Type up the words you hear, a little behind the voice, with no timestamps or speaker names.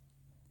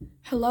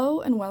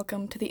Hello and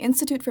welcome to the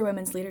Institute for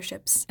Women's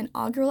Leadership's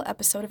inaugural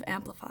episode of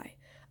Amplify,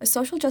 a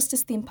social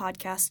justice-themed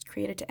podcast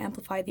created to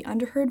amplify the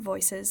underheard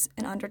voices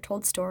and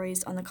undertold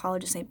stories on the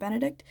College of St.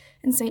 Benedict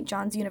and St.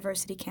 John's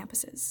University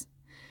campuses.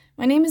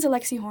 My name is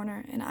Alexie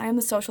Horner, and I am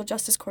the Social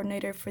Justice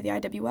Coordinator for the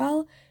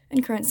IWL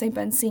and current St.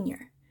 Ben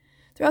Senior.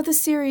 Throughout this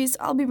series,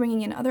 I'll be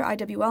bringing in other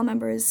IWL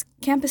members,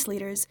 campus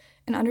leaders,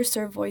 and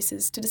underserved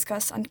voices to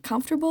discuss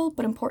uncomfortable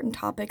but important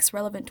topics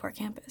relevant to our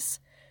campus.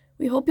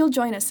 We hope you'll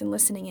join us in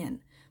listening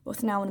in,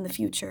 both now and in the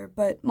future,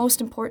 but most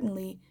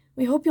importantly,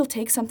 we hope you'll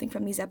take something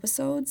from these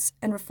episodes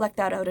and reflect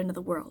that out into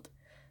the world.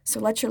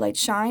 So let your light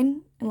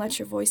shine and let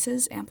your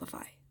voices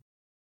amplify.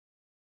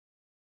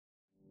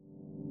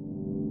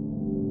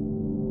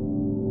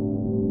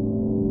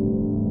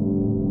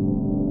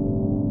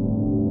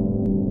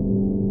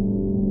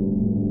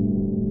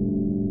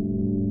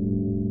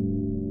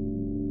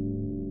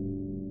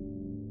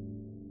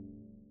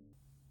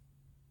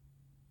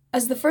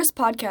 As the first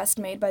podcast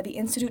made by the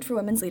Institute for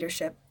Women's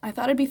Leadership, I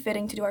thought it'd be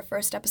fitting to do our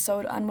first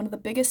episode on one of the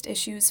biggest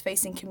issues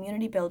facing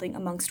community building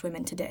amongst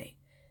women today: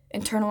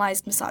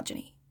 internalized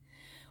misogyny.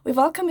 We've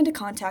all come into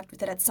contact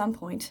with it at some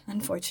point,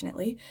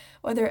 unfortunately,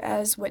 whether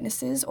as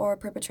witnesses or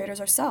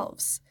perpetrators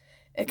ourselves.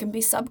 It can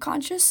be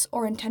subconscious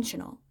or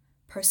intentional,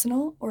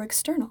 personal or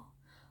external,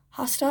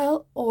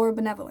 hostile or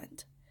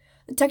benevolent.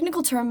 The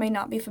technical term may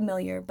not be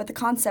familiar, but the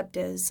concept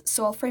is,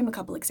 so I'll frame a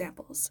couple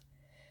examples.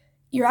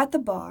 You're at the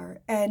bar,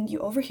 and you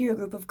overhear a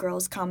group of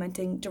girls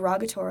commenting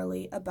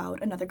derogatorily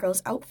about another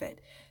girl's outfit,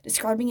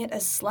 describing it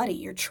as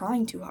slutty or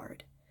trying too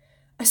hard.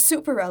 A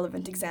super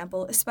relevant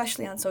example,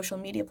 especially on social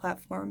media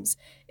platforms,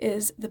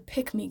 is the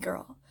pick-me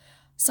girl,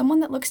 someone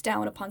that looks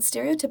down upon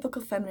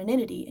stereotypical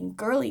femininity and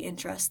girly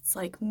interests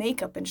like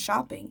makeup and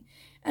shopping,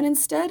 and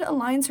instead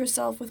aligns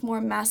herself with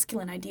more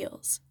masculine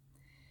ideals.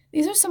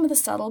 These are some of the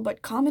subtle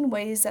but common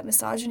ways that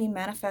misogyny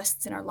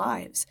manifests in our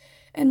lives,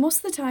 and most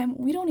of the time,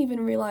 we don't even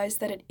realize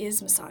that it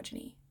is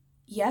misogyny.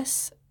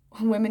 Yes,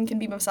 women can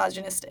be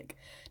misogynistic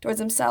towards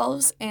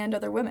themselves and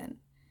other women.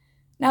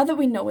 Now that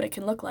we know what it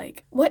can look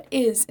like, what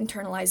is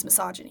internalized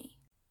misogyny?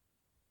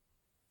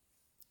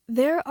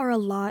 There are a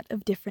lot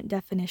of different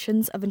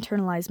definitions of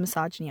internalized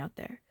misogyny out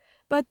there,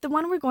 but the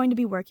one we're going to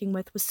be working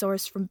with was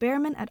sourced from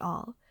Behrman et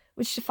al.,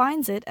 which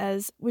defines it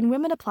as when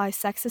women apply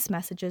sexist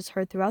messages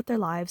heard throughout their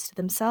lives to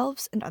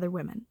themselves and other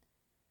women.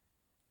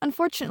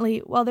 Unfortunately,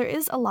 while there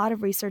is a lot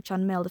of research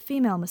on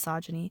male-to-female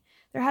misogyny,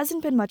 there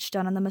hasn't been much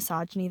done on the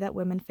misogyny that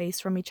women face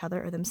from each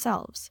other or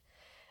themselves.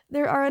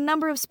 There are a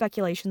number of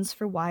speculations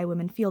for why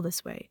women feel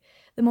this way,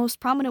 the most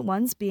prominent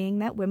ones being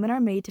that women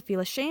are made to feel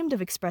ashamed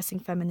of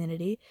expressing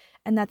femininity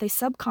and that they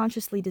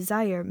subconsciously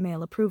desire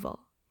male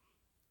approval.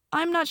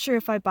 I'm not sure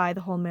if I buy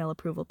the whole male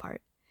approval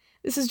part.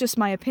 This is just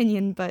my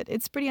opinion, but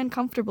it's pretty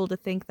uncomfortable to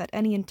think that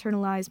any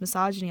internalized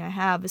misogyny I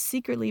have is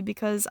secretly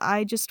because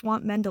I just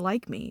want men to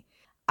like me.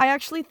 I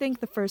actually think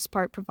the first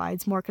part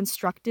provides more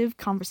constructive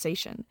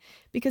conversation,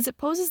 because it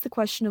poses the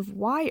question of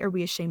why are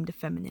we ashamed of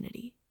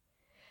femininity?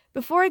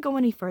 Before I go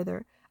any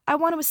further, I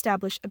want to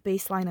establish a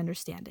baseline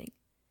understanding.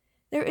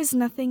 There is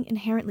nothing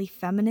inherently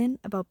feminine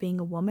about being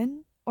a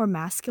woman, or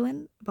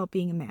masculine about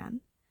being a man.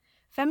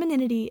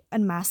 Femininity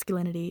and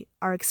masculinity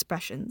are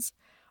expressions,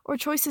 or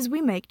choices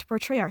we make to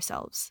portray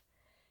ourselves.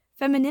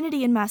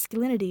 Femininity and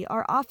masculinity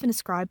are often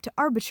ascribed to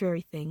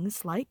arbitrary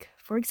things like,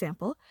 for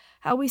example,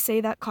 how we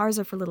say that cars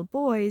are for little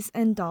boys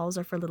and dolls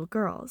are for little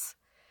girls.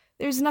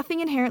 There's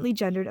nothing inherently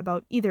gendered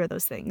about either of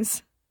those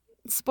things.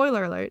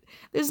 Spoiler alert,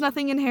 there's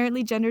nothing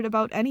inherently gendered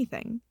about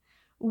anything.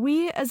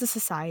 We, as a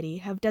society,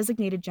 have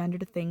designated gender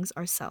to things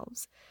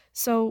ourselves.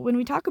 So when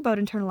we talk about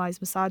internalized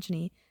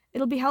misogyny,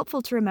 it'll be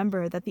helpful to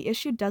remember that the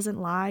issue doesn't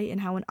lie in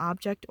how an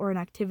object or an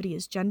activity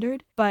is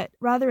gendered, but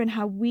rather in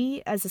how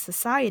we, as a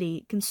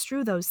society,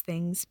 construe those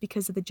things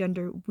because of the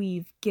gender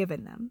we've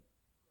given them.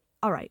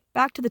 Alright,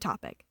 back to the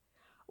topic.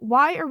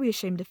 Why are we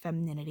ashamed of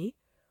femininity?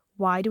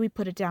 Why do we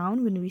put it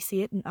down when we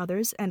see it in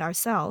others and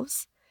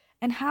ourselves?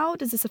 And how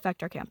does this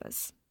affect our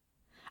campus?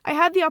 I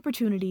had the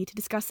opportunity to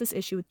discuss this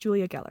issue with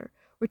Julia Geller,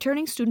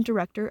 returning student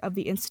director of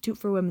the Institute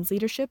for Women's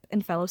Leadership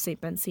and fellow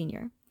St. Ben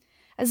Senior.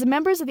 As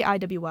members of the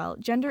IWL,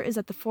 gender is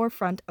at the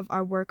forefront of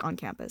our work on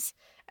campus,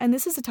 and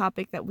this is a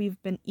topic that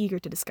we've been eager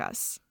to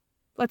discuss.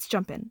 Let's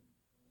jump in.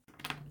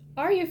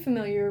 Are you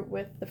familiar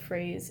with the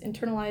phrase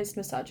internalized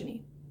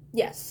misogyny?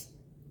 Yes.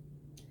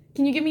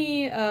 Can you give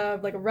me a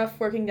rough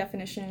working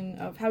definition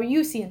of how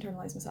you see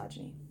internalized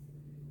misogyny?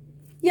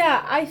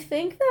 Yeah, I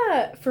think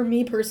that for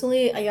me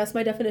personally, I guess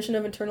my definition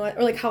of internalized,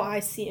 or how I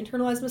see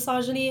internalized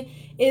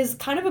misogyny is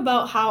kind of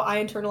about how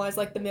I internalize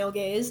the male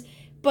gaze.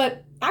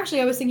 But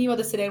actually, I was thinking about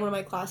this today in one of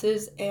my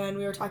classes, and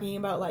we were talking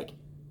about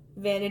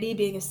vanity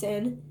being a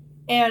sin.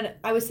 And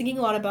I was thinking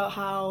a lot about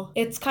how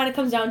it kind of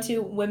comes down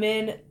to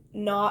women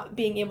not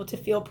being able to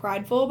feel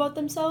prideful about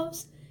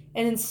themselves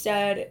and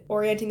instead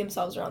orienting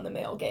themselves around the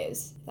male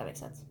gaze, if that makes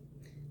sense.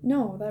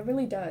 No, that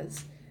really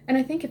does. And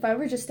I think if I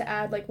were just to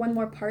add one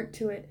more part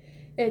to it,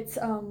 it's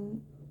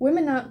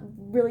women not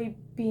really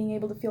being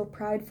able to feel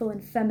prideful in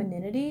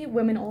femininity,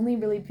 women only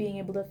really being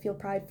able to feel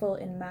prideful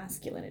in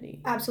masculinity.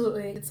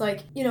 Absolutely. It's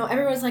like,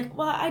 everyone's like,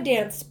 well, I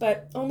danced,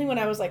 but only when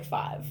I was like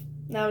 5.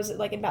 And I was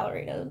like in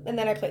ballerina. And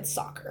then I played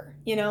soccer,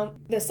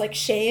 This like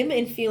shame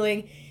in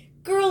feeling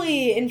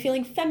girly, in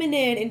feeling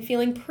feminine, in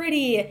feeling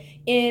pretty,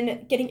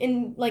 in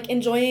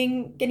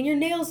enjoying getting your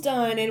nails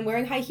done and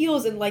wearing high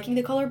heels and liking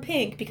the color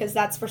pink, because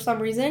that's for some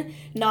reason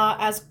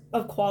not as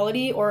of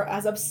quality or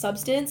as of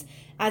substance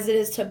as it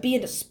is to be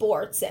into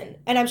sports. And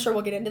I'm sure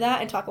we'll get into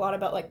that and talk a lot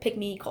about like pick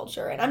me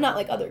culture. And I'm not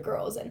like other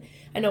girls, and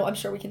I'm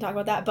sure we can talk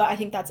about that, but I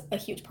think that's a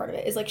huge part of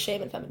it, is like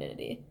shame and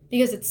femininity,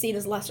 because it's seen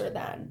as lesser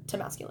than to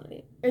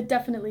masculinity. It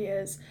definitely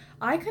is.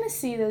 I kind of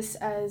see this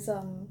as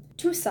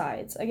two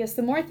sides. I guess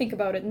the more I think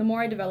about it and the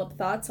more I develop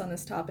thoughts on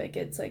this topic,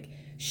 it's like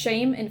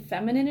shame and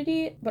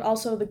femininity, but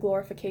also the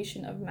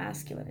glorification of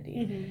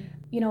masculinity.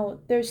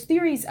 There's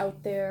theories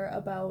out there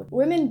about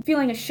women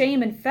feeling a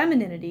shame in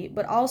femininity,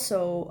 but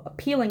also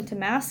appealing to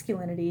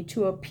masculinity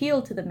to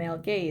appeal to the male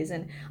gaze.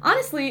 And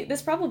honestly,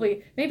 this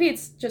probably, maybe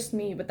it's just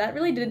me, but that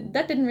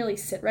didn't really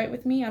sit right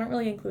with me. I don't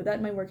really include that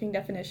in my working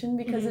definition,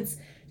 because it's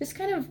just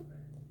kind of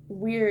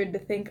weird to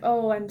think,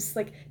 I'm just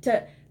like,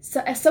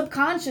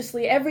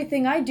 subconsciously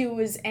everything I do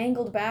is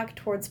angled back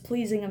towards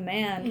pleasing a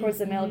man, towards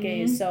the male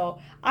gaze. So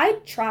I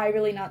try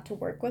really not to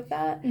work with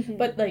that,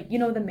 but like,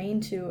 the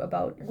main two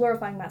about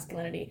glorifying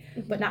masculinity,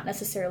 but not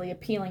necessarily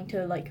appealing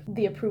to like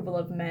the approval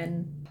of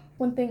men.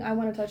 One thing I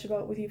want to touch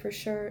about with you for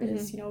sure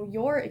is,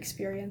 your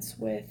experience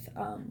with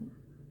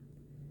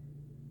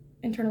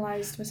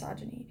internalized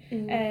misogyny,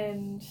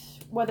 and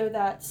whether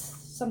that's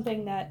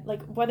something that,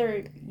 like,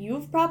 whether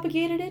you've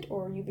propagated it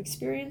or you've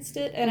experienced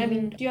it. And I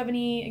mean, do you have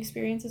any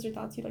experiences or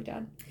thoughts you'd like to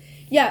add?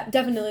 Yeah,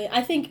 definitely.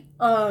 I think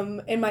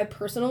in my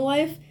personal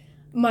life,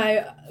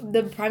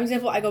 the prime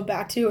example I go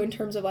back to in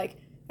terms of like,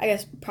 I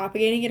guess,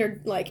 propagating it,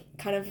 or like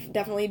kind of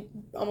definitely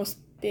almost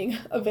being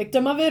a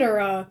victim of it,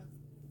 or I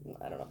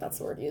don't know if that's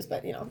the word used,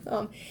 but I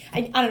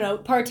don't know,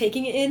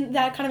 partaking in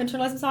that kind of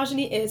internalized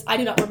misogyny is I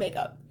do not wear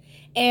makeup.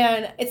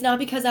 And it's not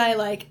because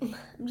I'm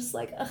just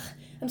like, ugh,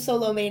 I'm so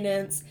low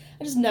maintenance.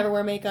 I just never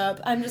wear makeup.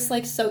 I'm just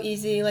like so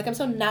easy. Like I'm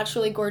so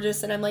naturally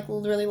gorgeous and I'm like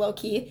really low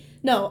key.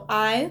 No,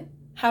 I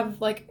have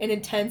like an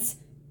intense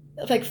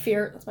like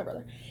fear. That's my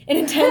brother. An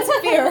intense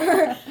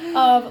fear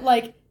of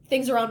like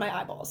things around my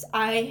eyeballs.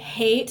 I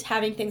hate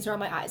having things around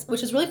my eyes,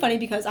 which is really funny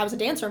because I was a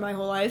dancer my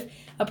whole life,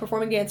 a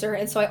performing dancer,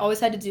 and so I always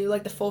had to do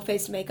like the full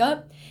face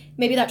makeup.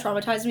 Maybe that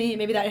traumatized me.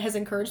 Maybe that has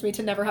encouraged me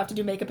to never have to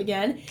do makeup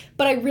again.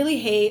 But I really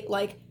hate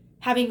like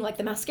having like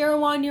the mascara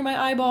wand near my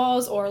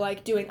eyeballs or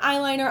like doing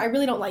eyeliner. I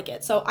really don't like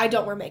it. So I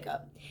don't wear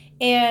makeup.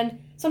 And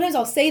sometimes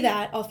I'll say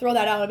that, I'll throw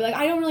that out. I'll be like,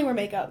 I don't really wear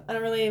makeup. I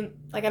don't really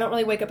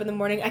wake up in the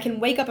morning. I can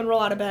wake up and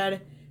roll out of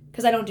bed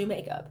because I don't do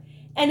makeup.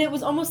 And it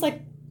was almost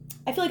like,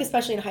 I feel like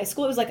especially in high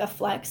school, it was like a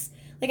flex.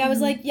 Like I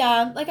was like,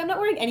 yeah, like I'm not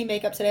wearing any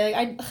makeup today.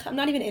 Like I'm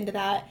not even into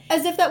that.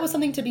 As if that was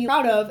something to be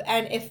proud of.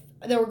 And if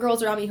there were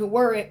girls around me who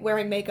were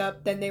wearing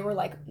makeup, then they were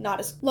like not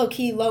as low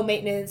key, low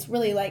maintenance,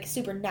 really like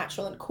super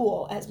natural and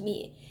cool as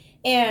me.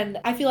 And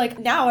I feel like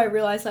now I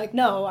realize, like,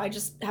 no, I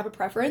just have a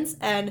preference,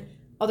 and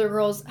other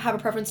girls have a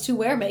preference to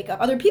wear makeup.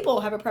 Other people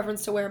have a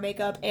preference to wear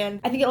makeup.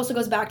 And I think it also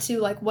goes back to,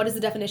 like, what is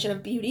the definition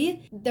of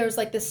beauty? There's,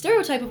 like, this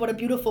stereotype of what a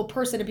beautiful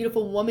person, a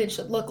beautiful woman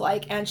should look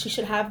like. And she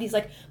should have these,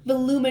 like,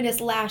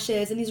 voluminous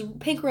lashes and these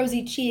pink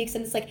rosy cheeks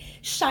and this, like,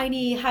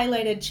 shiny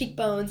highlighted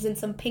cheekbones and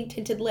some pink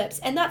tinted lips.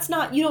 And that's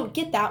not, you don't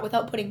get that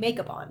without putting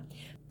makeup on.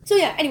 So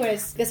yeah,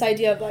 anyways, this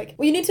idea of like,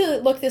 well, you need to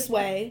look this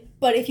way,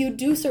 but if you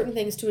do certain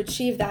things to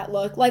achieve that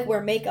look, like wear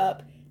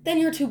makeup, then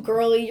you're too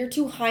girly, you're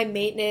too high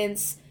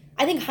maintenance.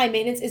 I think high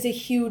maintenance is a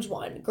huge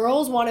one.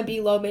 Girls want to be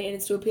low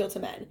maintenance to appeal to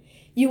men.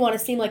 You want to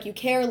seem like you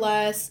care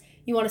less,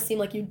 you want to seem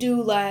like you do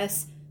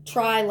less,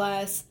 try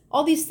less,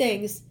 all these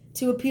things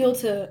to appeal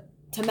to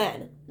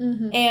men.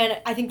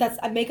 And I think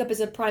makeup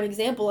is a prime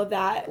example of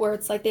that, where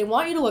it's like they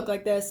want you to look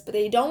like this, but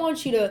they don't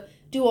want you to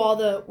do all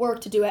the work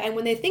to do it. And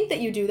when they think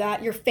that you do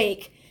that, you're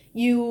fake.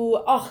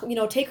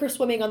 Take her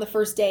swimming on the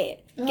first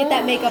date. Get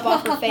that makeup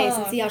off her face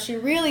and see how she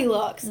really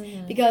looks.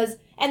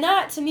 And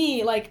that, to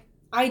me, like,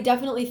 I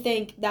definitely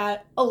think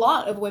that a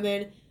lot of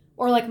women,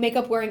 or, like,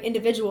 makeup-wearing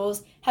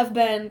individuals, have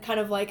been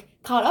kind of, like,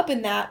 caught up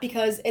in that,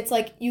 because it's,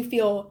 like, you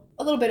feel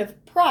a little bit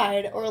of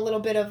pride, or a little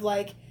bit of,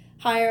 like,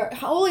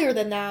 holier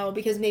than thou,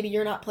 because maybe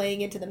you're not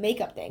playing into the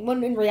makeup thing.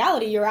 When in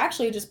reality, you're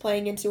actually just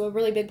playing into a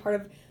really big part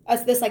of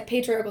this like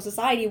patriarchal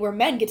society where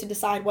men get to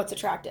decide what's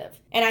attractive.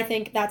 And I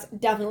think that's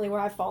definitely where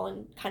I've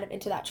fallen kind of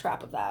into that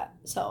trap of that.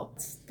 So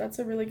that's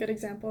a really good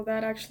example.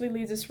 That actually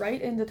leads us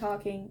right into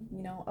talking,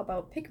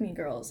 about pick-me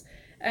girls.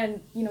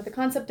 And, the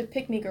concept of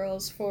pick-me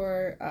girls,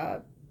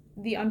 for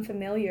the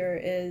unfamiliar,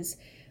 is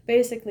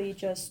basically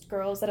just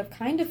girls that have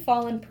kind of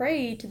fallen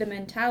prey to the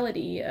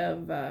mentality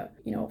of,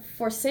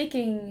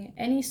 forsaking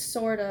any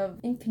sort of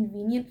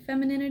inconvenient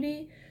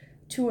femininity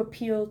to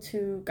appeal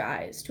to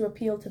guys, to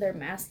appeal to their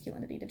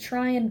masculinity, to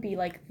try and be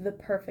like the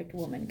perfect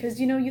woman. Because,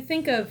 you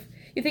think of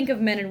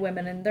men and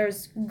women, and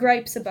there's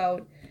gripes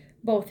about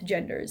both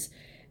genders.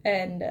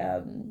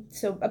 And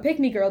so a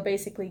pick-me girl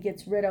basically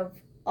gets rid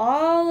of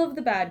all of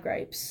the bad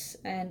gripes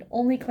and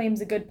only claims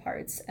the good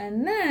parts,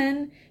 and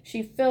then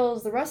she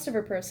fills the rest of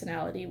her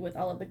personality with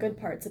all of the good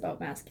parts about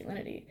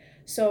masculinity.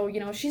 So, you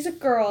know, she's a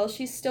girl,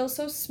 she's still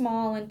so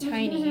small and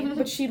tiny,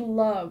 but she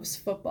loves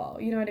football,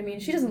 you know what I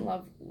mean? She doesn't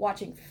love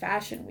watching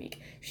Fashion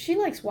Week. She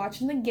likes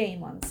watching the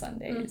game on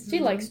Sundays. She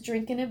likes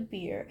drinking a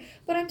beer,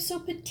 but I'm so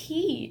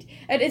petite.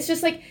 And it's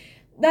just like,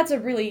 that's a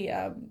really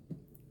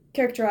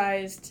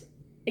characterized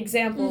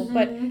example,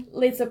 but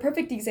it's a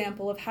perfect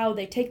example of how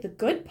they take the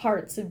good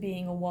parts of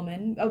being a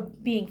woman,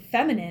 of being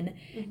feminine,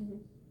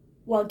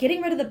 while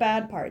getting rid of the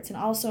bad parts and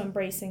also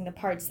embracing the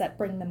parts that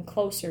bring them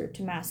closer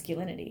to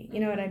masculinity.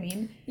 You know what I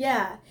mean?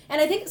 Yeah. And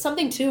I think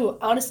something too,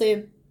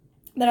 honestly,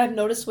 that I've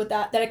noticed with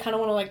that I kind of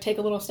want to like take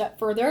a little step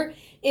further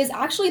is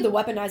actually the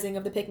weaponizing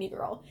of the pick-me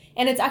girl.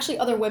 And it's actually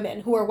other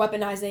women who are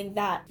weaponizing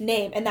that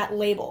name and that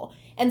label.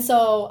 And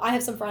so I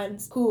have some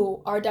friends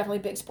who are definitely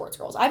big sports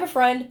girls. I have a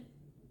friend,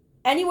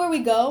 anywhere we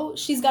go,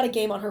 she's got a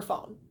game on her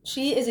phone.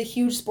 She is a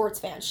huge sports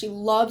fan. She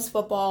loves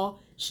football.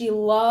 She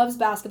loves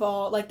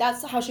basketball. Like,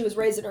 that's how she was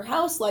raised in her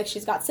house. Like,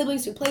 she's got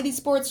siblings who play these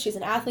sports. She's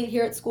an athlete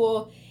here at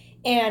school.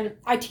 And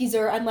I tease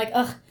her. I'm like,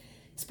 ugh,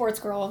 sports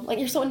girl. Like,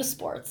 you're so into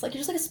sports. Like, you're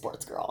just like a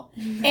sports girl.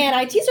 And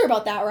I tease her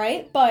about that,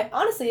 right? But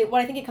honestly,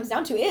 what I think it comes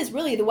down to is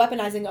really the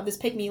weaponizing of this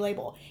pick-me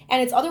label.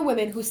 And it's other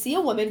women who see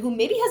a woman who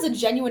maybe has a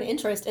genuine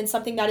interest in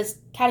something that is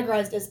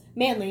categorized as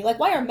manly. Like,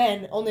 why are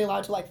men only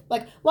allowed to,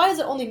 like, why is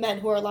it only men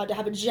who are allowed to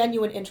have a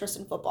genuine interest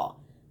in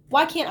football?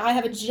 Why can't I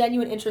have a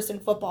genuine interest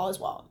in football as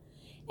well?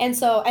 And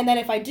so, and then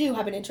if I do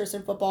have an interest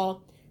in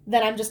football,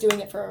 then I'm just doing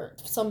it for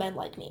some men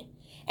like me.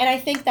 And I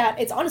think that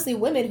it's honestly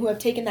women who have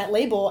taken that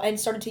label and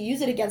started to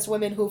use it against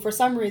women who, for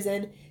some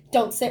reason,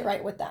 don't sit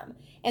right with them.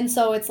 And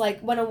so it's like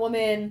when a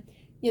woman,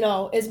 you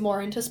know, is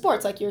more into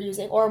sports like you're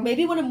using, or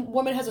maybe when a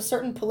woman has a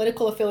certain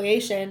political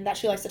affiliation that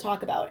she likes to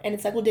talk about, and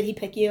it's like, well, did he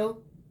pick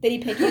you? Did he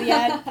pick you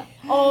yet?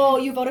 Oh,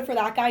 you voted for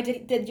that guy?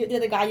 Did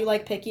the guy you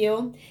like pick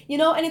you? You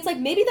know, and it's like,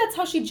 maybe that's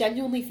how she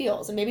genuinely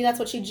feels, and maybe that's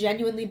what she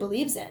genuinely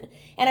believes in.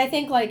 And I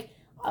think, like,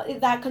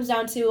 that comes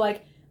down to,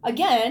 like,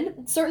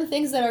 again, certain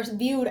things that are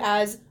viewed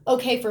as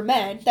okay for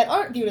men that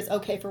aren't viewed as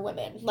okay for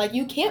women. Like,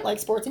 you can't like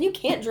sports, and you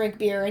can't drink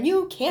beer, and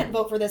you can't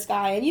vote for this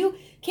guy, and you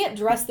can't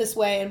dress this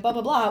way, and blah,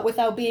 blah, blah,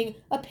 without being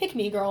a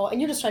pick-me girl, and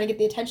you're just trying to get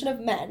the attention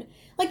of men.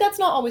 Like, that's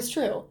not always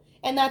true.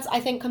 And that's, I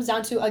think, comes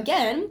down to,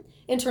 again,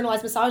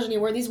 internalized misogyny,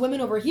 where these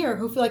women over here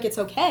who feel like it's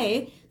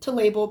okay to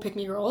label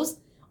pick-me girls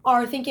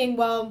are thinking,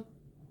 well,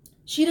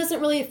 she doesn't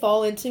really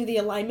fall into the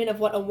alignment of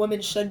what a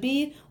woman should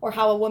be, or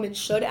how a woman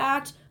should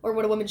act, or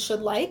what a woman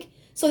should like.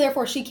 So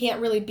therefore, she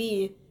can't really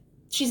be,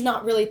 she's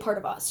not really part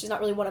of us. She's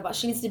not really one of us.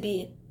 She needs to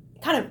be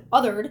kind of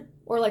othered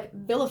or like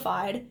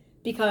vilified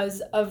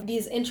because of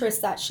these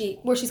interests that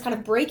where she's kind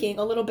of breaking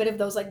a little bit of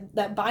those, like,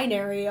 that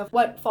binary of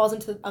what falls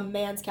into a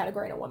man's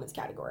category and a woman's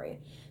category.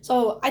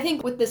 So I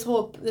think with this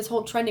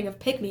whole trending of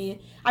pick me,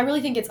 I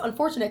really think it's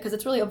unfortunate because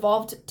it's really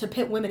evolved to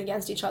pit women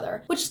against each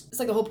other, which is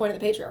like the whole point of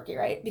the patriarchy,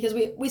 right? Because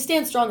we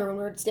stand stronger when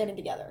we're standing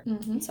together.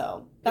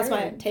 So that's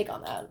my take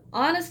on that.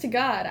 Honest to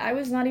God, I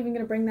was not even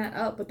going to bring that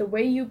up, but the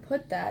way you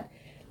put that,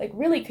 like,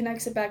 really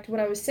connects it back to what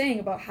I was saying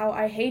about how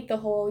I hate the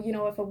whole, you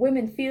know, if a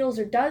woman feels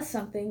or does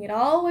something, it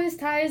always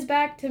ties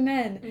back to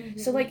men.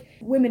 So, like,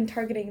 women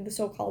targeting the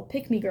so-called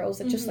pick-me girls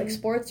that just like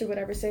sports or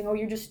whatever, saying, oh,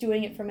 you're just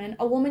doing it for men.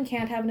 A woman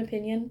can't have an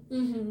opinion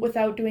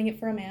without doing it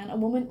for a man. A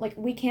woman, like,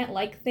 we can't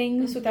like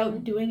things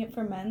without doing it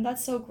for men.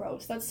 That's so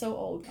gross. That's so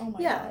old. Oh,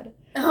 my God.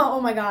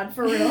 Oh, my God,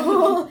 for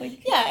real.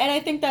 Yeah, and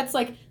I think that's,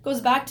 like, goes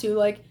back to,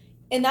 like,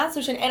 in that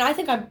situation, and I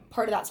think I'm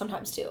part of that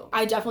sometimes too.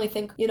 I definitely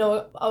think, you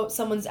know, oh,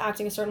 someone's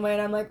acting a certain way,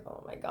 and I'm like,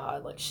 oh my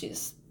God, like,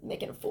 she's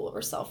making a fool of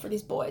herself for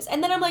these boys.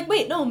 And then I'm like,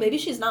 wait, no, maybe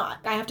she's not.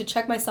 I have to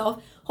check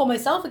myself, hold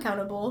myself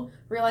accountable,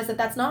 realize that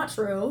that's not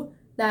true,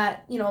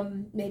 that, you know,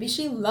 maybe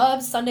she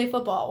loves Sunday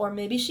football, or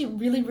maybe she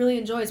really, really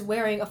enjoys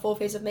wearing a full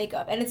face of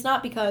makeup. And it's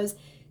not because,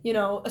 you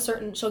know,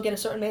 she'll get a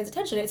certain man's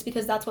attention. It's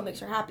because that's what makes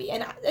her happy.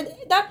 And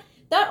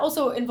that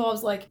also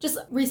involves, like, just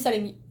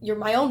resetting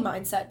my own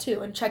mindset,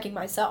 too, and checking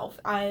myself.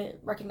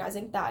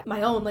 Recognizing that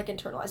my own, like,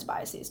 internalized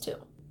biases, too.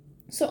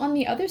 So on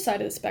the other side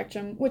of the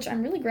spectrum, which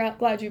I'm really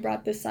glad you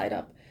brought this side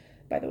up,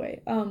 by the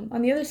way,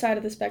 on the other side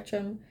of the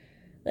spectrum,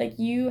 like,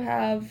 you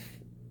have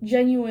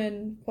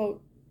genuine,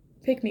 quote,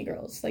 pick-me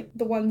girls, like,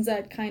 the ones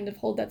that kind of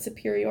hold that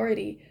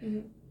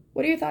superiority.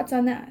 What are your thoughts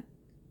on that?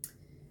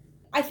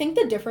 I think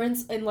the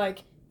difference in,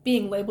 like,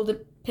 being labeled a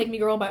pick-me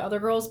girl by other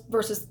girls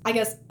versus, I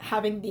guess,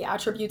 having the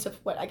attributes of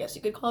what I guess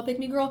you could call a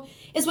pick-me girl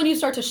is when you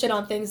start to shit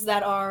on things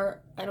that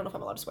are, I don't know if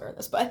I'm allowed to swear in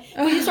this, but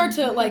when you start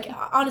to, like,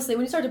 honestly,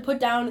 when you start to put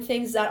down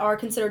things that are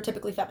considered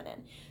typically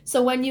feminine.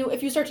 So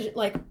if you start to,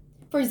 like,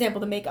 for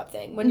example, the makeup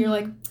thing, when you're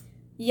like,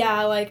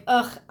 yeah, like,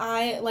 ugh,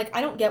 I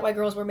don't get why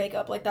girls wear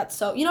makeup, like, that's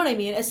so, you know what I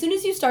mean? As soon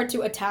as you start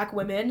to attack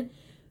women,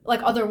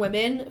 like, other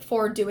women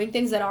for doing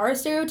things that are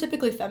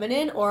stereotypically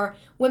feminine, or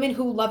women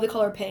who love the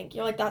color pink,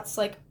 you're like, that's,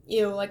 like,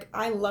 ew, like,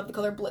 I love the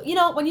color blue. You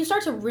know, when you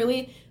start to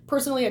really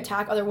personally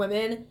attack other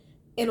women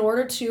in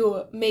order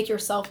to make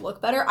yourself look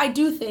better, I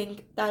do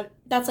think that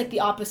that's like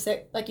the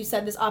opposite, like you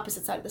said, this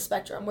opposite side of the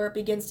spectrum where it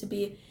begins to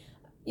be,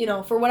 you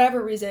know, for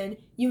whatever reason,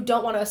 you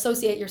don't want to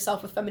associate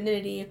yourself with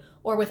femininity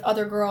or with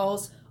other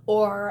girls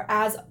or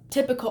as a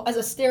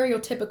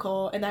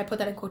stereotypical, and I put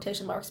that in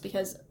quotation marks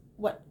because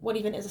what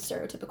even is a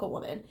stereotypical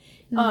woman?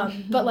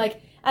 But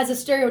like as a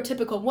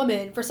stereotypical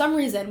woman, for some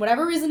reason,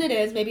 whatever reason it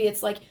is, maybe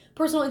it's like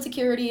personal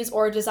insecurities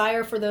or a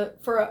desire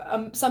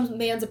for some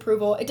man's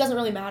approval. It doesn't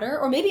really matter.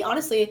 Or maybe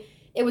honestly,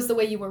 it was the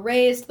way you were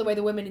raised, the way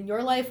the women in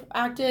your life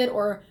acted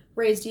or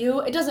raised you.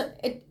 It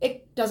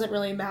doesn't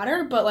really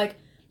matter. But like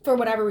for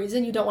whatever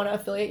reason, you don't want to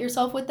affiliate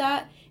yourself with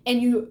that,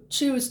 and you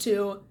choose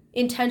to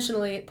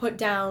intentionally put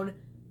down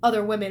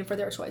other women for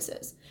their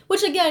choices.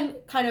 Which again,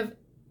 kind of,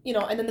 you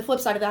know, and then the flip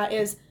side of that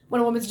is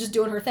when a woman's just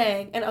doing her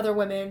thing and other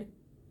women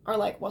are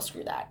like, well,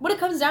 screw that. What it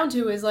comes down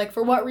to is like,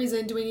 for what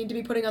reason do we need to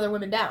be putting other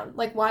women down?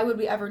 Like, why would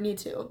we ever need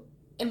to?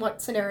 In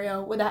what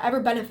scenario would that ever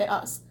benefit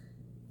us?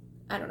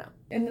 I don't know.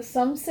 In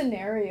some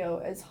scenario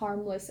as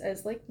harmless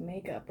as like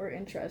makeup or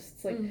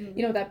interests, like,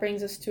 you know, that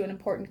brings us to an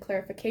important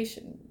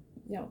clarification.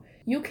 You know,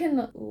 you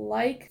can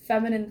like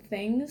feminine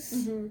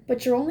things,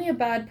 but you're only a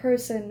bad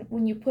person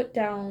when you put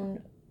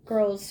down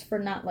girls for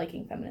not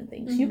liking feminine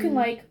things. You can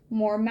like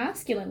more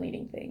masculine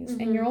leading things,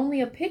 and you're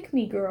only a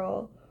pick-me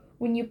girl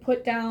when you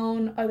put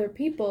down other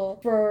people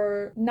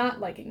for not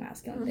liking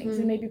masculine things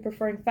and maybe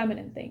preferring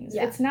feminine things.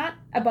 It's not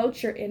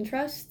about your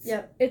interests.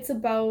 It's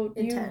about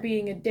intent. You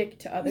being a dick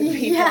to other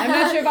people. I'm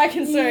not sure if I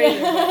can say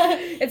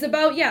it. It's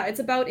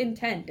about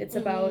intent. It's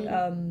about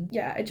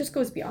it just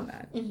goes beyond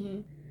that.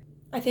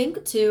 I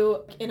think,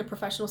 too, in a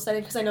professional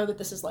setting, because I know that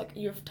this is, like,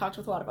 you've talked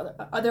with a lot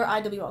of other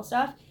IWL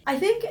staff, I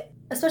think,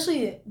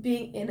 especially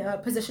being in a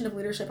position of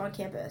leadership on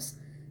campus,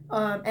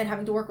 and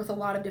having to work with a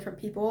lot of different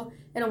people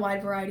and a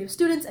wide variety of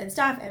students and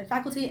staff and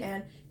faculty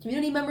and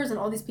community members and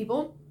all these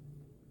people,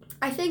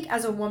 I think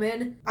as a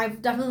woman,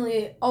 I've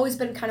definitely always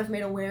been kind of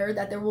made aware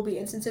that there will be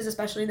instances,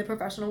 especially in the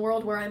professional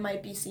world, where I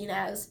might be seen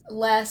as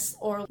less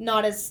or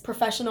not as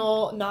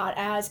professional, not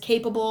as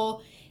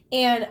capable.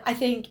 And I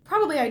think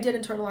probably I did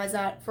internalize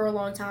that for a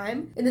long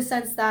time, in the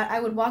sense that I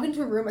would walk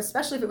into a room,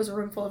 especially if it was a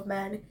room full of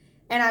men,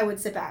 and I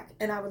would sit back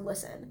and I would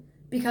listen,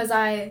 because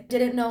I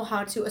didn't know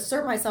how to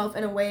assert myself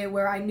in a way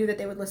where I knew that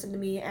they would listen to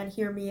me and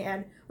hear me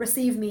and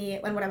receive me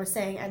and what I was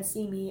saying and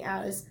see me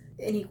as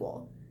an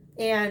equal.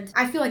 And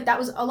I feel like that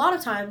was a lot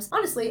of times,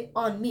 honestly,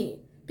 on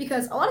me,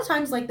 because a lot of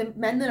times, like, the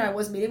men that I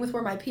was meeting with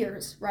were my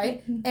peers,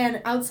 right?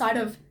 And outside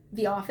of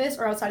the office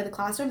or outside of the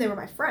classroom, they were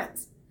my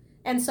friends.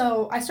 And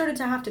so I started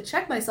to have to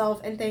check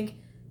myself and think,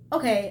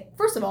 okay,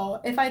 first of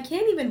all, if I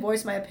can't even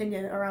voice my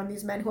opinion around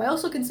these men who I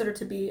also consider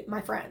to be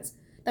my friends,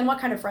 then what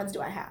kind of friends do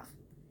I have?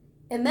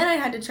 And then I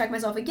had to check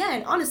myself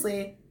again,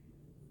 honestly,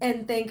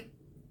 and think,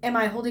 am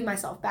I holding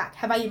myself back?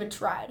 Have I even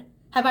tried?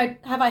 Have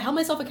I held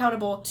myself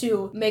accountable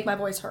to make my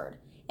voice heard?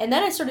 And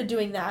then I started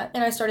doing that,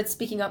 and I started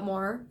speaking up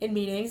more in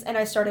meetings, and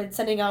I started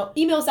sending out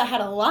emails that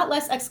had a lot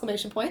less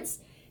exclamation points,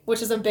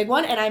 which is a big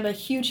one, and I'm a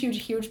huge,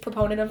 huge, huge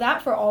proponent of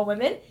that for all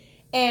women.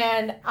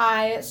 And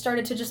I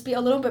started to just be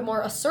a little bit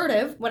more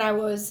assertive when I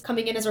was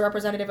coming in as a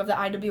representative of the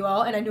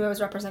IWL, and I knew I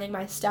was representing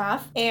my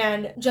staff,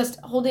 and just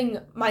holding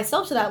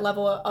myself to that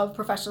level of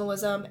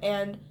professionalism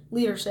and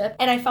leadership.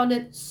 And I found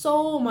it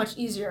so much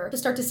easier to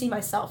start to see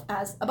myself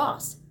as a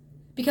boss,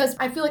 because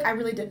I feel like I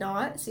really did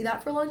not see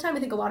that for a long time. I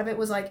think a lot of it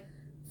was like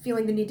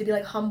feeling the need to be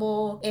like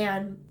humble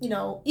and, you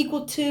know,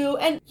 equal to,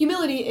 and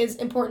humility is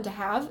important to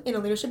have in a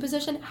leadership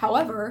position.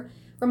 However,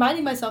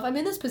 reminding myself I'm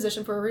in this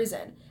position for a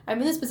reason. I'm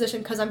in this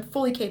position because I'm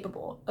fully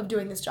capable of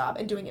doing this job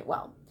and doing it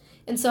well.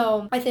 And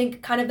so I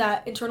think kind of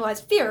that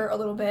internalized fear a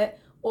little bit,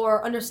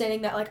 or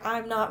understanding that like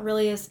I'm not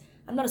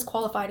as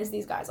qualified as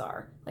these guys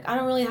are. Like I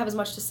don't really have as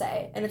much to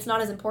say, and it's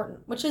not as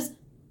important, which is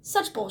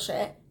such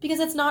bullshit, because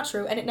it's not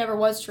true and it never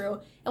was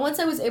true. And once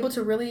I was able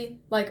to really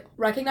like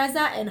recognize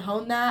that and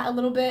hone that a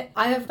little bit,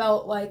 I have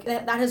felt like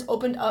that has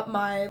opened up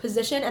my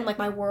position and like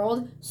my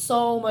world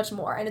so much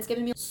more, and it's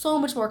given me so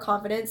much more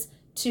confidence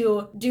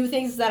to do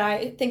things that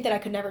I think that I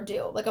could never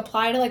do. Like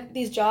apply to like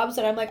these jobs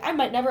that I'm like, I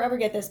might never ever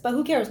get this, but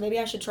who cares? Maybe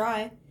I should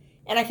try.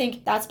 And I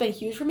think that's been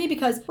huge for me,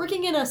 because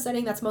working in a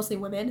setting that's mostly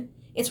women,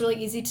 it's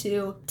really easy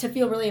to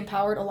feel really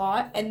empowered a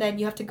lot. And then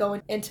you have to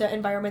go into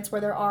environments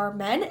where there are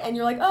men and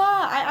you're like,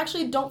 I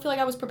actually don't feel like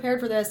I was prepared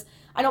for this.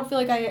 I don't feel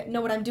like I know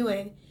what I'm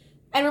doing.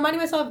 And reminding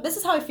myself, this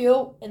is how I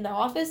feel in the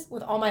office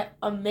with all my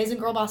amazing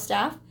girl boss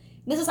staff.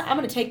 I'm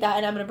going to take that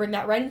and I'm going to bring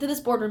that right into this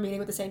boardroom meeting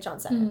with the St. John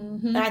Center.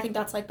 And I think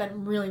that's like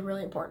been really,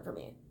 really important for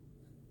me.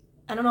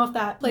 I don't know if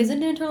that plays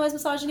into internalized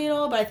misogyny at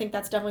all, but I think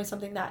that's definitely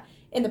something that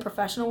in the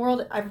professional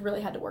world I've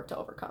really had to work to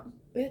overcome.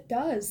 It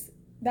does.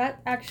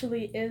 That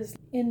actually is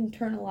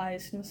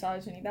internalized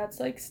misogyny. That's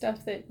like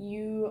stuff that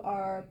you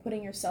are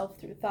putting yourself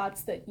through,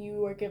 thoughts that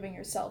you are giving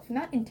yourself,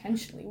 not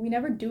intentionally. We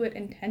never do it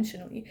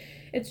intentionally.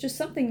 It's just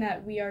something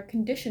that we are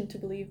conditioned to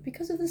believe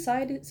because of the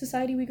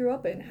society we grew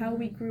up in, how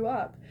we grew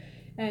up.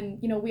 And,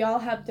 you know, we all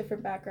have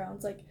different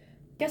backgrounds. Like,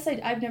 I guess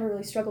I've never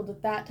really struggled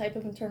with that type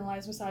of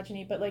internalized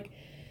misogyny, but, like,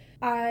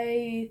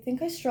 I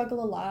think I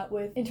struggle a lot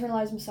with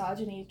internalized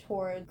misogyny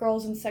toward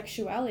girls and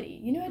sexuality.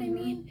 You know what I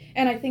mean?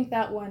 And I think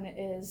that one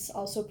is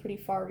also pretty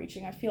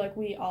far-reaching. I feel like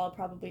we all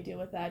probably deal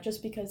with that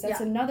just because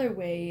that's another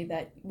way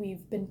that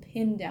we've been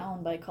pinned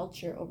down by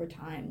culture over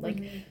time,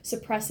 like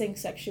suppressing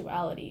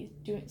sexuality,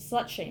 doing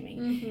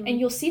slut-shaming. And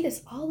you'll see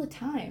this all the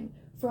time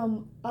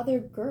from other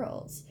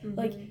girls.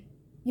 Like,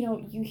 you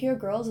know, you hear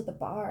girls at the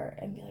bar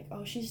and be like,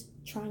 oh, she's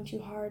trying too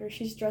hard, or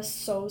she's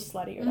dressed so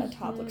slutty, or that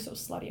top looks so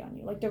slutty on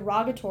you. Like,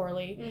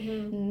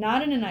 derogatorily,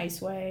 not in a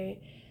nice way,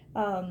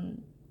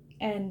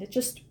 and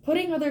just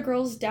putting other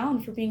girls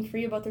down for being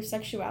free about their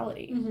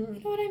sexuality. You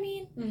know what I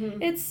mean?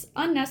 It's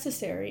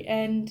unnecessary,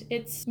 and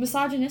it's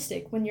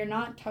misogynistic when you're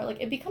not,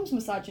 it becomes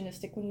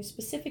misogynistic when you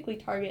specifically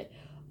target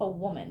a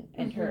woman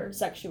and her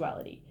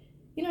sexuality.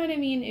 You know what I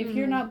mean? If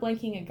you're not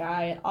blanking a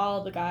guy at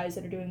all the guys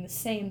that are doing the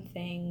same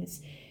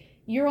things,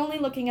 you're only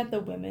looking at the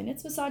women.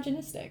 It's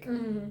misogynistic.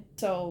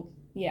 So,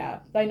 yeah,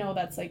 I know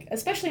that's, like,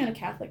 especially on a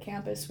Catholic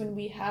campus when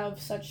we have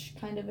such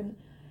kind of an,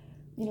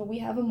 you know, we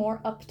have a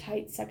more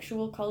uptight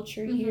sexual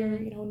culture here,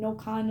 you know, no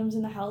condoms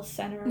in the health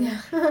center,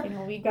 you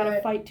know, we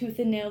gotta fight tooth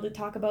and nail to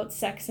talk about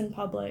sex in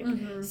public,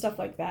 stuff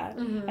like that.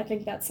 I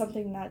think that's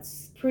something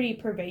that's pretty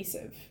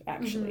pervasive,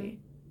 actually.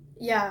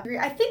 Yeah,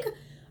 I think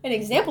an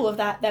example of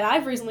that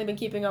I've recently been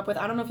keeping up with,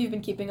 I don't know if you've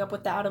been keeping up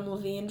with the Adam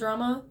Levine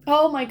drama.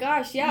 Oh my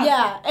gosh, yeah.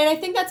 Yeah, and I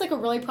think that's like a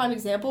really prime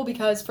example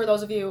because for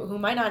those of you who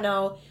might not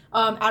know,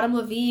 Adam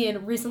Levine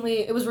recently,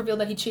 it was revealed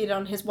that he cheated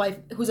on his wife,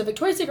 who's a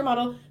Victoria's Secret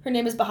model. Her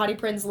name is Bahati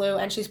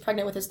Prinsloo, and she's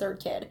pregnant with his third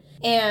kid.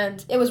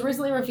 And it was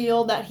recently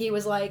revealed that he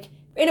was like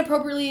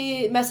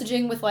inappropriately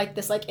messaging with like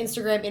this like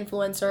Instagram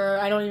influencer.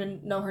 I don't even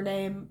know her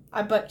name,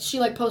 but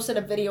she like posted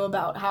a video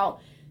about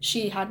how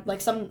she had,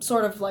 like, some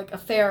sort of, like,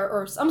 affair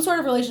or some sort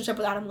of relationship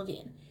with Adam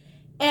Levine.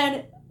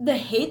 And the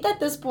hate that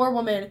this poor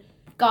woman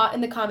got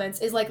in the comments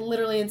is, like,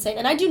 literally insane.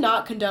 And I do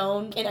not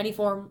condone in any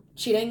form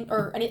cheating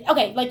or any...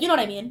 Okay, like, you know what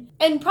I mean?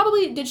 And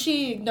probably, did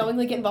she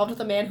knowingly get involved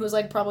with a man who's,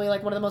 like, probably,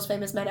 like, one of the most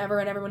famous men ever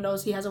and everyone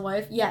knows he has a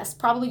wife? Yes,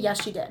 probably,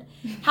 yes, she did.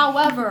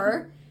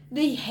 However,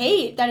 the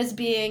hate that is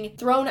being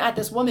thrown at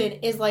this woman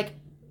is, like,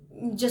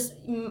 just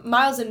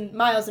miles and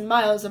miles and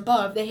miles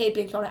above the hate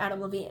being thrown at Adam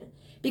Levine.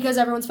 Because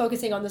everyone's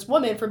focusing on this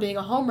woman for being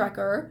a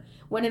homewrecker,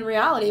 when in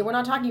reality, we're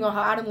not talking about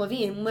how Adam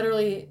Levine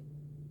literally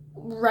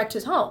wrecked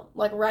his home,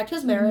 like wrecked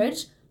his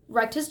marriage,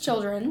 wrecked his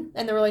children,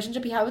 and the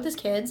relationship he had with his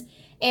kids.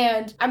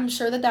 And I'm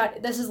sure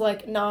that this is,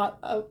 like, not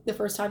the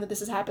first time that this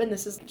has happened.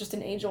 This is just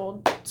an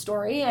age-old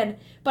story.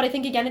 But I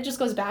think, again, it just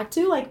goes back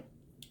to, like,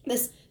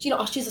 this, you know,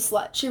 oh, she's a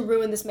slut. She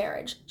ruined this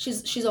marriage.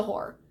 She's a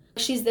whore.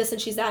 She's this and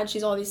she's that and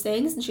she's all these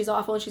things and she's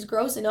awful and she's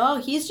gross. And, oh,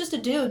 he's just a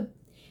dude.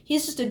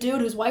 He's just a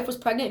dude whose wife was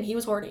pregnant and he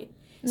was horny.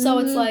 So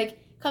it's like,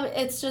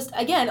 it's just,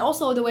 again,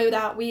 also the way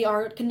that we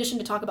are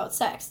conditioned to talk about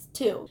sex,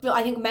 too.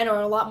 I think men are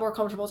a lot more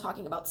comfortable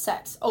talking about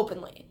sex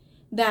openly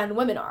than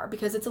women are,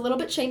 because it's a little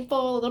bit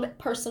shameful, a little bit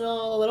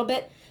personal, a little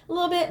bit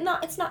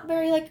not, it's not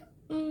very, like,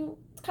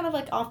 it's kind of,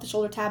 like,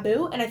 off-the-shoulder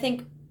taboo. And I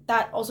think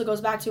that also goes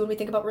back to when we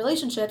think about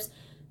relationships,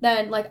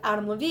 then, like,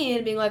 Adam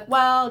Levine being like,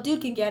 well, dude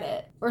can get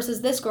it,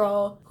 versus this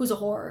girl who's a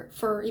whore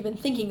for even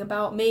thinking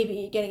about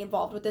maybe getting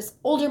involved with this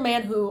older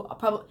man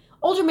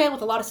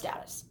with a lot of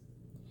status.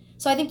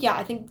 So I think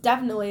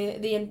definitely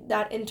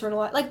that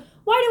internalized, like,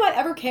 why do I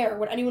ever care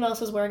what anyone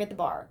else is wearing at the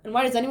bar? And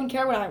why does anyone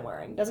care what I'm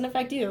wearing? Doesn't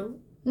affect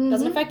you.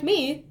 Doesn't affect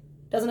me.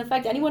 Doesn't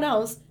affect anyone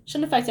else.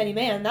 Shouldn't affect any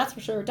man, that's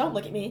for sure. Don't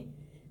look at me.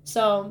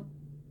 So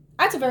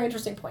that's a very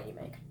interesting point you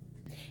make.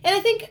 And I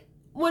think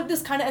what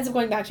this kind of ends up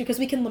going back to, because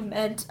we can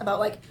lament about,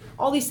 like,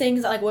 all these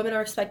things that, like, women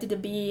are expected to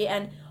be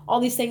and all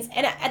these things.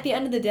 And at the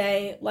end of the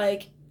day,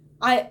 like,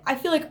 I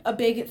feel like a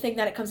big thing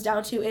that it comes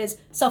down to is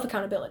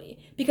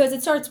self-accountability. Because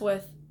it starts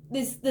with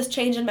this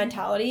change in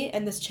mentality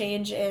and this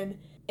change in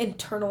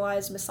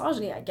internalized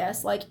misogyny, I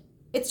guess. Like,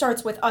 it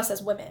starts with us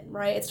as women,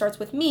 right? It starts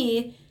with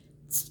me,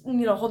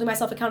 you know, holding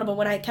myself accountable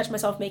when I catch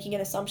myself making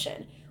an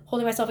assumption.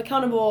 Holding myself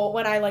accountable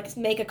when I, like,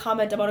 make a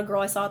comment about a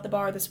girl I saw at the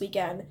bar this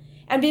weekend.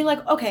 And being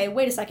like, okay,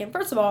 wait a second.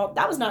 First of all,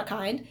 that was not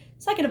kind.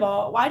 Second of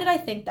all, why did I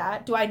think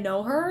that? Do I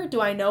know her?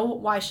 Do I know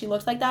why she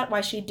looks like that?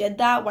 Why she did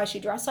that? Why she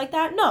dressed like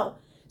that? No.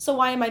 So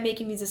why am I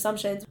making these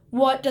assumptions?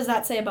 What does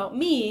that say about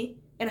me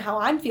and how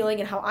I'm feeling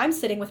and how I'm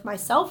sitting with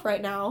myself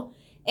right now?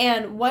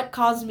 And what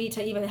caused me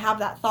to even have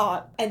that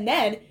thought? And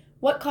then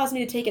what caused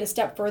me to take it a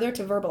step further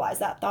to verbalize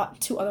that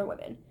thought to other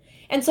women?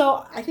 And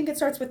so I think it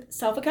starts with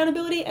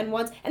self-accountability, and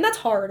that's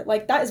hard.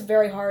 Like, that is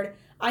very hard.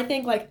 I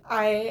think, like,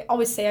 I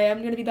always say I am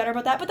going to be better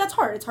about that, but that's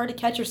hard. It's hard to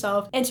catch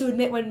yourself and to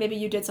admit when maybe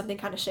you did something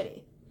kind of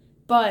shitty.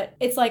 But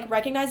it's, like,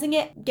 recognizing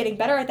it, getting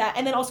better at that,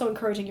 and then also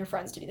encouraging your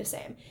friends to do the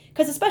same.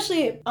 Because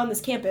especially on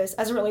this campus,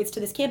 as it relates to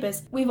this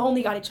campus, we've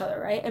only got each other,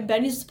 right? And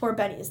Bennies support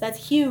Bennies.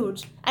 That's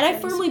huge. And I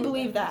firmly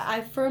believe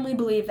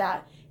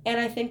that. And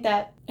I think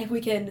that if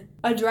we can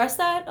address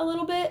that a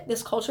little bit,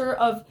 this culture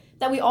of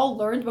that we all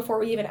learned before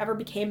we even ever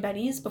became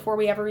Bennies, before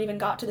we ever even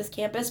got to this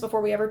campus,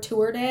 before we ever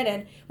toured it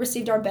and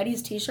received our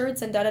Bennies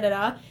t-shirts and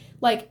da-da-da-da.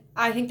 Like,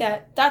 I think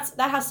that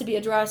has to be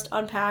addressed,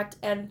 unpacked,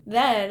 and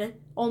then,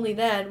 only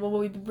then, will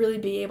we really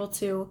be able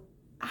to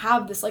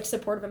have this like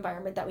supportive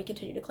environment that we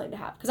continue to claim to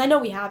have. Because I know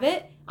we have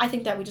it. I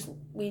think that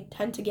it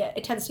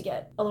tends to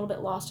get a little bit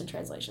lost in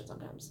translation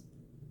sometimes.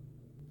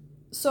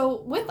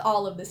 So with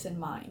all of this in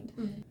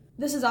mind,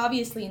 this is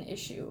obviously an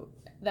issue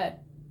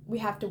that we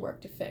have to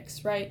work to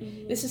fix, right?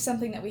 Mm-hmm. This is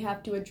something that we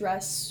have to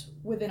address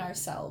within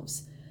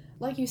ourselves.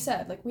 Like you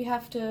said, like we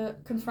have to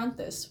confront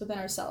this within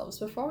ourselves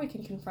before we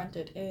can confront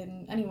it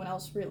in anyone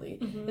else, really.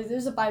 Mm-hmm.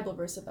 There's a Bible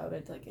verse about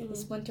it, like the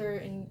splinter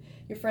in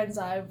your friend's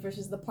eye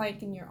versus the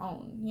plank in your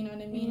own. You know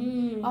what I mean?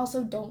 Mm-hmm.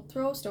 Also, don't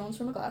throw stones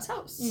from a glass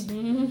house,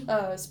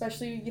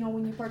 especially,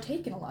 when you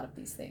partake in a lot of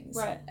these things.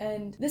 Right.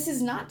 And this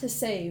is not to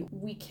say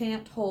we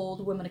can't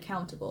hold women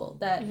accountable,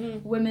 that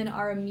women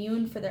are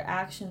immune for their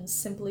actions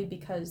simply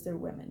because they're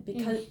women.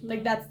 Because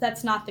like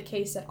that's not the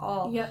case at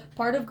all. Yep.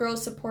 Part of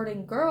girls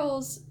supporting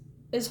girls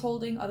is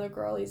holding other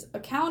girlies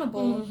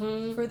accountable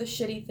for the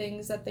shitty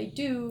things that they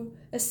do,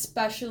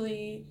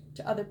 especially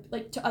to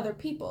other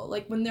people.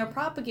 Like when they're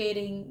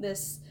propagating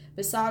this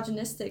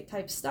misogynistic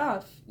type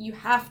stuff, you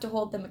have to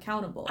hold them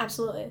accountable.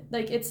 Absolutely.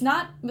 Like it's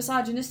not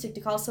misogynistic to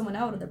call someone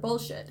out on their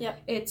bullshit.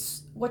 Yep.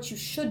 It's what you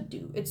should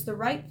do. It's the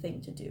right thing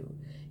to do.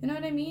 You know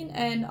what I mean?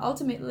 And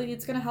ultimately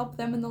it's going to help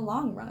them in the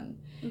long run.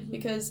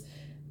 Because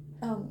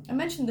I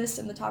mentioned this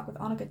in the talk with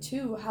Annika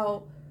too,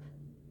 how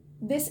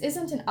this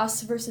isn't an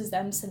us versus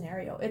them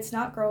scenario. It's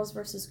not girls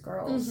versus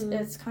girls.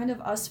 It's kind of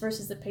us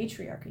versus the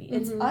patriarchy.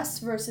 It's us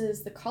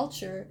versus the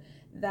culture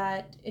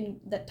that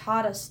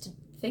taught us to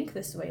think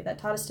this way, that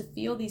taught us to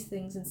feel these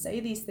things and say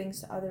these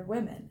things to other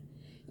women.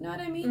 You know what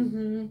I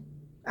mean?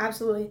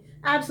 Absolutely.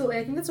 Absolutely.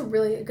 I think that's a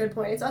really good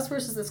point. It's us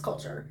versus this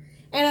culture.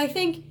 And I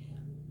think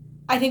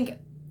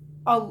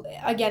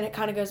again, it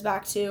kind of goes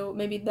back to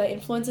maybe the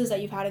influences that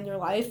you've had in your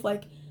life.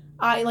 Like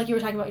you were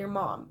talking about your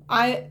mom.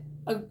 I'm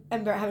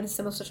having a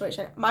similar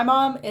situation. My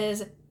mom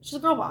she's a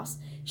girl boss.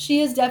 She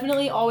has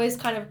definitely always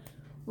kind of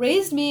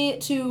raised me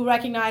to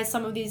recognize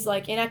some of these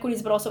like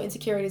inequities, but also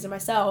insecurities in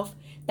myself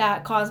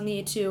that cause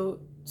me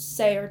to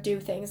say or do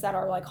things that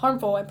are like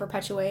harmful and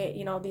perpetuate,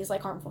 these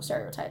like harmful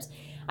stereotypes.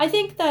 I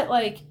think that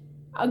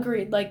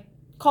agreed, like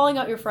calling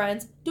out your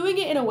friends, doing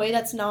it in a way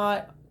that's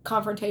not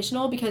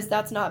confrontational because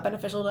that's not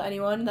beneficial to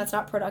anyone, that's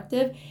not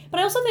productive. But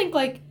I also think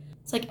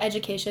it's like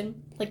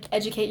education, like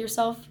educate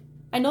yourself.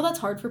 I know that's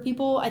hard for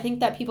people. I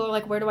think that people are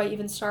like, where do I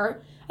even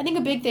start? I think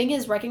a big thing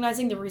is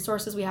recognizing the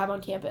resources we have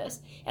on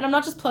campus. And I'm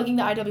not just plugging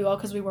the IWL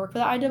because we work for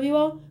the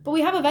IWL, but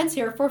we have events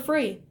here for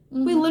free.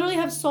 We literally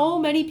have so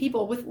many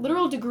people with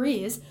literal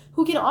degrees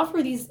who can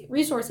offer these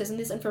resources and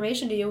this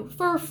information to you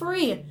for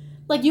free.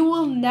 Like, you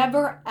will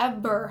never,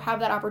 ever have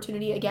that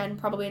opportunity again,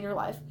 probably in your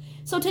life.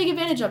 So take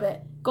advantage of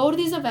it. Go to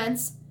these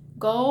events.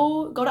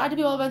 Go to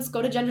IWL events.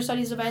 Go to gender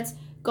studies events.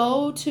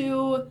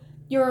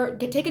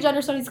 Take a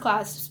gender studies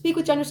class, speak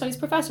with gender studies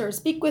professors,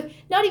 speak with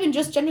not even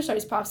just gender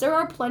studies profs. There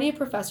are plenty of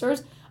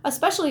professors,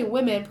 especially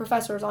women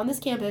professors on this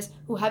campus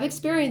who have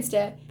experienced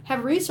it,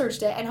 have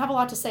researched it, and have a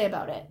lot to say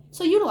about it.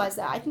 So utilize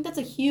that. I think that's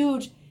a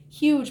huge,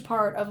 huge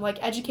part of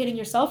educating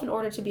yourself in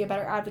order to be a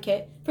better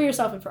advocate for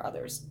yourself and for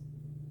others.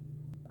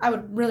 I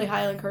would really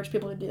highly encourage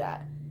people to do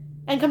that.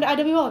 And come to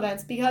IWL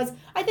events because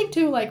I think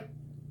too,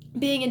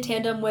 being in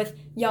tandem with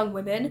young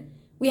women,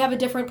 we have a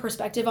different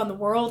perspective on the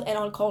world and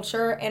on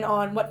culture and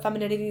on what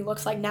femininity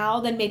looks like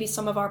now than maybe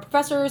some of our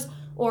professors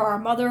or our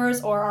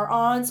mothers or our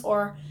aunts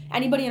or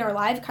anybody in our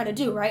life kind of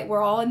do, right?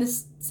 We're all in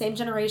this same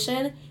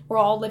generation. We're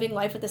all living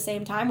life at the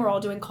same time. We're all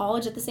doing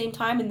college at the same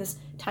time in this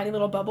tiny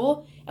little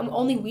bubble. And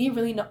only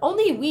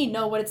we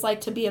know what it's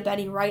like to be a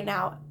Bennie right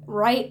now,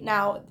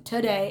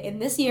 today, in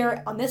this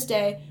year, on this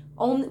day.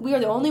 We are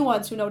the only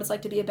ones who know what it's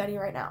like to be a Bennie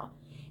right now.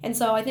 And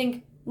so I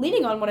think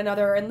leaning on one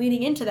another and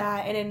leaning into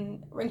that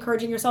and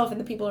encouraging yourself and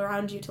the people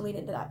around you to lean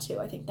into that too.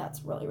 I think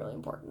that's really, really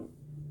important.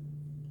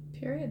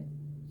 Period.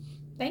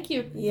 Thank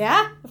you.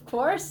 Yeah, of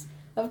course.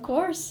 Of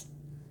course.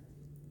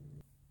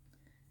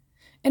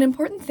 An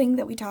important thing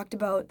that we talked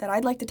about that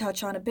I'd like to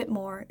touch on a bit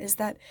more is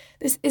that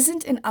this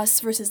isn't an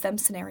us versus them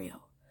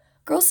scenario.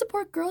 Girls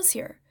support girls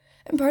here.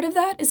 And part of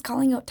that is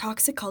calling out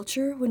toxic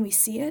culture when we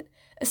see it,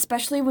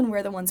 especially when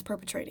we're the ones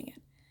perpetrating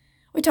it.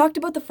 We talked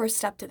about the first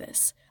step to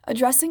this,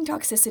 addressing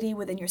toxicity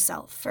within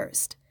yourself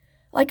first.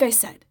 Like I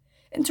said,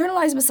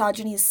 internalized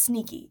misogyny is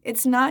sneaky.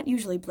 It's not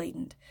usually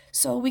blatant,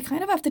 so we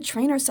kind of have to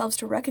train ourselves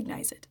to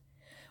recognize it.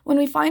 When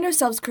we find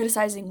ourselves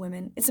criticizing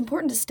women, it's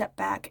important to step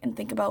back and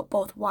think about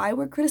both why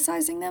we're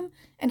criticizing them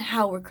and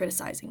how we're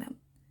criticizing them.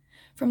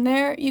 From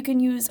there, you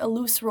can use a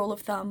loose rule of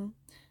thumb.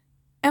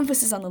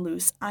 Emphasis on the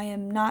loose. I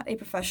am not a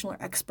professional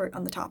or expert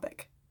on the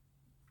topic.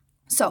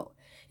 So,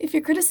 if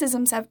your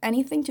criticisms have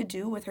anything to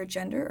do with her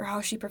gender or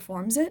how she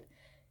performs it,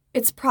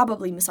 it's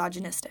probably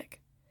misogynistic.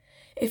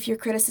 If your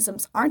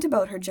criticisms aren't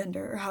about her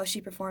gender or how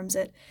she performs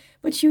it,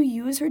 but you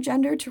use her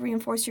gender to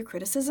reinforce your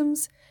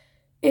criticisms,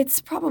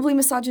 it's probably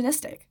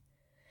misogynistic.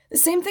 The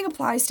same thing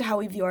applies to how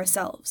we view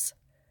ourselves.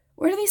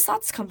 Where do these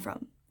thoughts come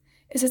from?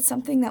 Is it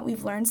something that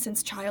we've learned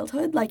since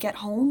childhood, like at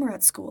home or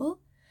at school?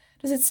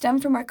 Does it stem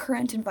from our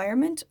current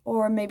environment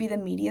or maybe the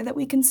media that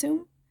we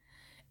consume?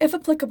 If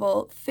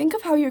applicable, think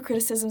of how your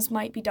criticisms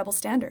might be double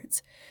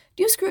standards.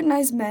 Do you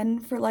scrutinize men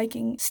for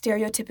liking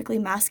stereotypically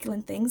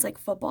masculine things like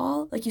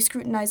football, like you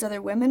scrutinize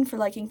other women for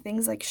liking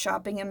things like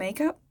shopping and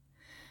makeup?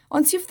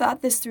 Once you've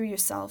thought this through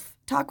yourself,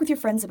 talk with your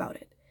friends about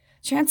it.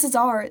 Chances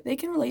are they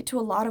can relate to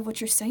a lot of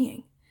what you're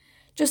saying.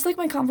 Just like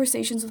my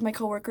conversations with my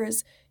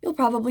coworkers, you'll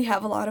probably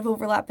have a lot of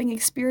overlapping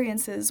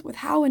experiences with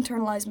how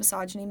internalized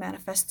misogyny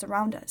manifests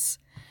around us.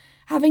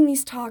 Having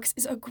these talks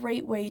is a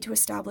great way to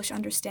establish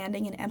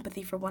understanding and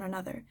empathy for one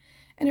another,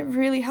 and it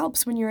really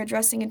helps when you're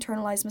addressing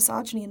internalized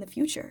misogyny in the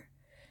future.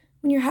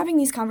 When you're having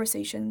these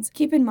conversations,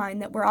 keep in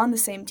mind that we're on the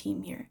same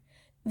team here.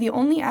 The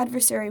only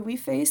adversary we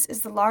face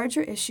is the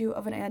larger issue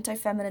of an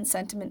anti-feminine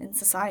sentiment in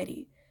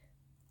society.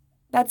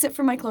 That's it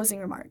for my closing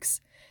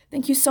remarks.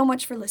 Thank you so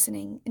much for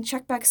listening, and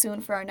check back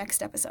soon for our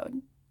next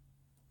episode.